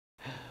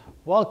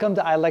Welcome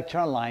to iLecture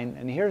Online,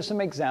 and here are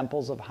some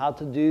examples of how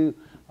to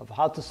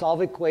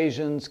solve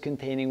equations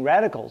containing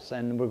radicals.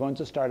 And we're going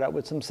to start out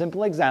with some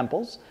simple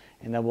examples,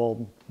 and then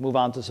we'll move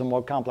on to some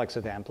more complex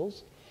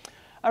examples.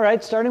 All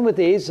right, starting with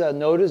these,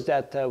 notice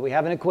that we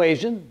have an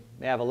equation.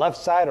 We have a left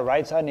side, a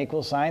right side, an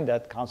equal sign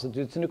that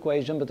constitutes an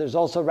equation, but there's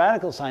also a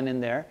radical sign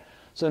in there.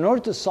 So in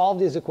order to solve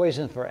these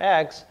equations for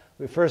x,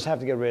 we first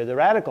have to get rid of the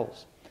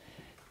radicals.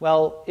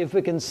 Well, if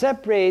we can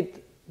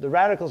separate the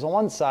radicals on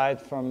one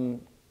side from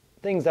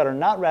things that are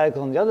not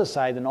radicals on the other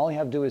side, then all you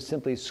have to do is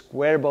simply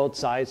square both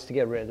sides to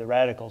get rid of the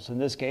radicals. In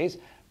this case,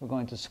 we're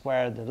going to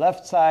square the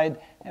left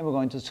side and we're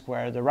going to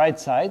square the right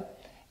side.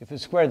 If we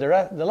square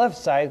the left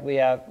side, we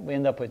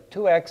end up with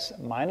 2x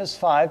minus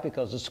 5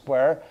 because the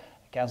square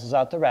cancels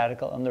out the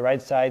radical. On the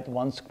right side,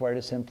 1 squared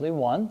is simply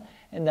 1.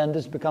 And then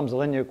this becomes a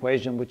linear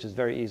equation which is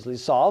very easily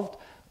solved.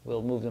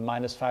 We'll move the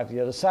minus 5 to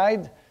the other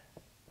side.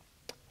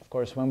 Of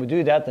course, when we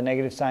do that, the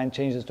negative sign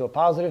changes to a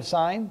positive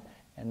sign.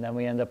 And then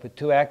we end up with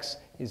 2x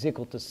is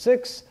equal to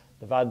 6.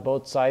 Divide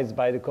both sides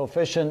by the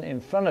coefficient in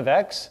front of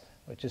x,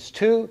 which is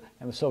 2.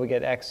 And so we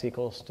get x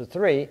equals to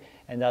 3.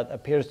 And that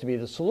appears to be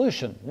the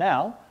solution.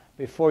 Now,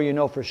 before you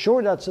know for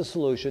sure that's the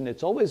solution,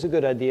 it's always a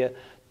good idea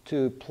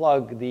to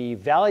plug the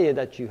value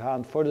that you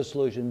have for the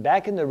solution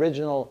back in the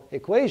original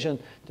equation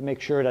to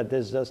make sure that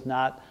this does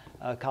not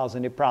cause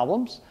any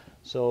problems.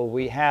 So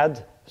we're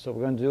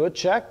going to do a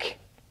check.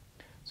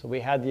 So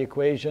we had the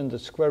equation, the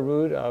square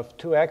root of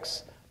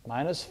 2x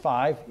minus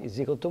 5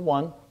 is equal to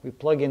 1. We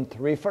plug in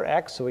 3 for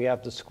x, so we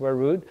have the square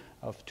root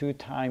of 2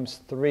 times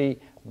 3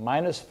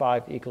 minus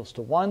 5 equals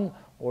to 1,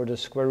 or the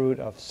square root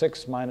of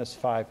 6 minus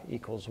 5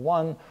 equals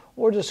 1,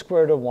 or the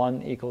square root of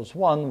 1 equals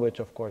 1, which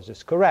of course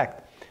is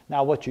correct.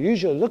 Now what you're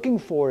usually looking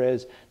for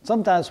is,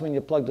 sometimes when you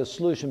plug the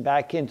solution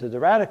back into the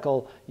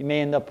radical, you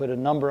may end up with a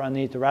number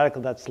underneath the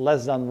radical that's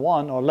less than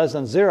 1, or less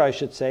than 0 I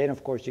should say, and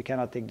of course you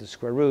cannot take the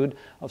square root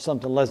of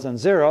something less than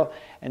 0,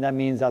 and that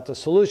means that the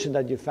solution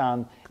that you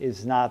found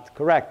is not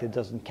correct. It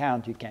doesn't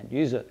count, you can't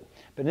use it.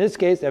 But in this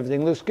case,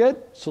 everything looks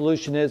good.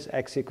 Solution is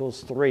x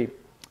equals 3.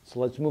 So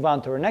let's move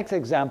on to our next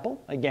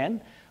example.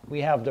 Again,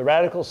 we have the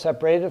radical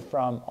separated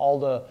from all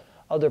the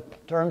other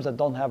terms that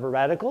don't have a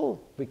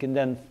radical. We can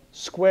then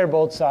square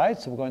both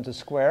sides. So we're going to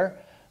square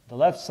the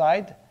left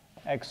side,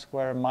 x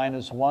squared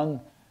minus 1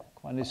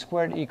 quantity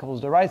squared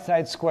equals the right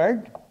side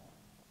squared.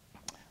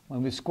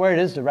 When we square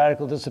this, the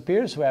radical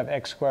disappears. So we have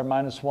x squared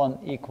minus 1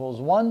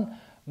 equals 1.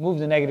 Move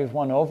the negative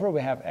 1 over.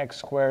 We have x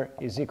squared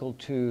is equal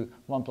to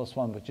 1 plus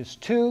 1, which is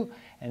 2.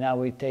 And now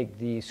we take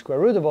the square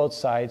root of both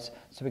sides.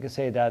 So we can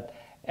say that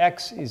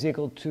x is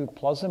equal to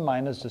plus and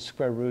minus the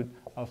square root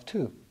of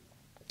 2.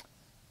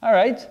 All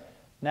right.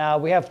 Now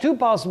we have two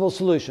possible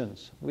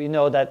solutions. We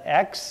know that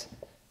x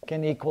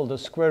can equal the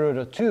square root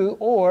of 2,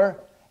 or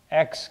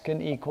x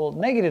can equal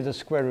negative the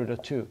square root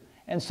of 2.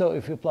 And so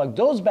if we plug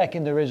those back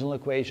in the original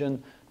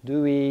equation,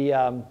 do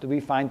we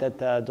find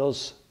that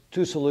those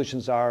two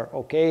solutions are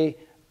okay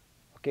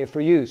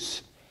for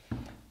use?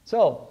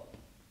 So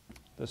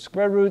the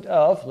square root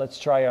of, let's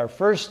try our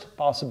first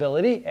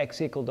possibility,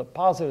 x equal to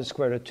positive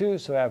square root of 2.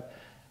 So we have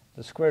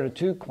the square root of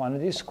 2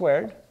 quantity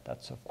squared.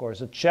 That's of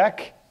course a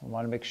check. We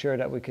want to make sure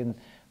that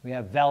we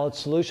have valid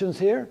solutions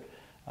here.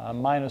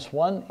 Minus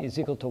 1 is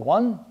equal to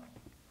 1.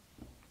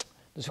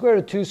 The square root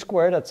of 2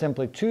 squared, that's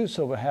simply 2.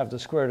 So we have the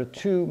square root of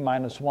 2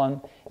 minus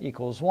 1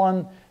 equals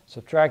 1.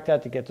 Subtract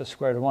that to get the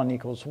square root of 1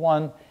 equals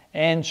 1.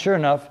 And sure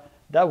enough,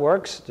 that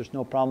works. There's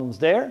no problems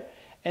there.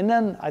 And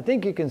then I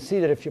think you can see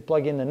that if you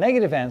plug in the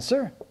negative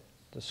answer,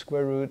 the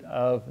square root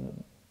of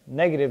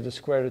negative the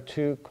square root of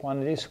 2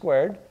 quantity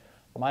squared,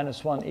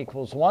 minus 1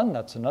 equals 1.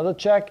 That's another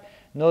check.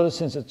 Notice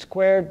since it's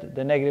squared,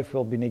 the negative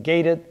will be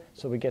negated.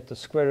 So we get the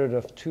square root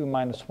of 2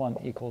 minus 1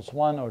 equals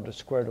 1, or the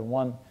square root of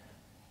 1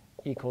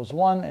 equals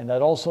 1. And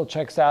that also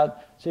checks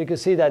out. So you can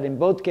see that in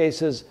both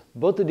cases,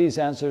 both of these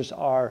answers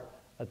are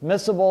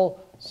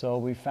admissible. So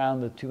we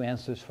found the two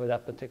answers for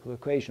that particular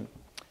equation.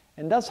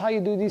 And that's how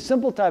you do these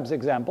simple types of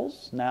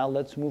examples. Now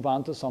let's move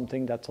on to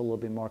something that's a little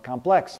bit more complex.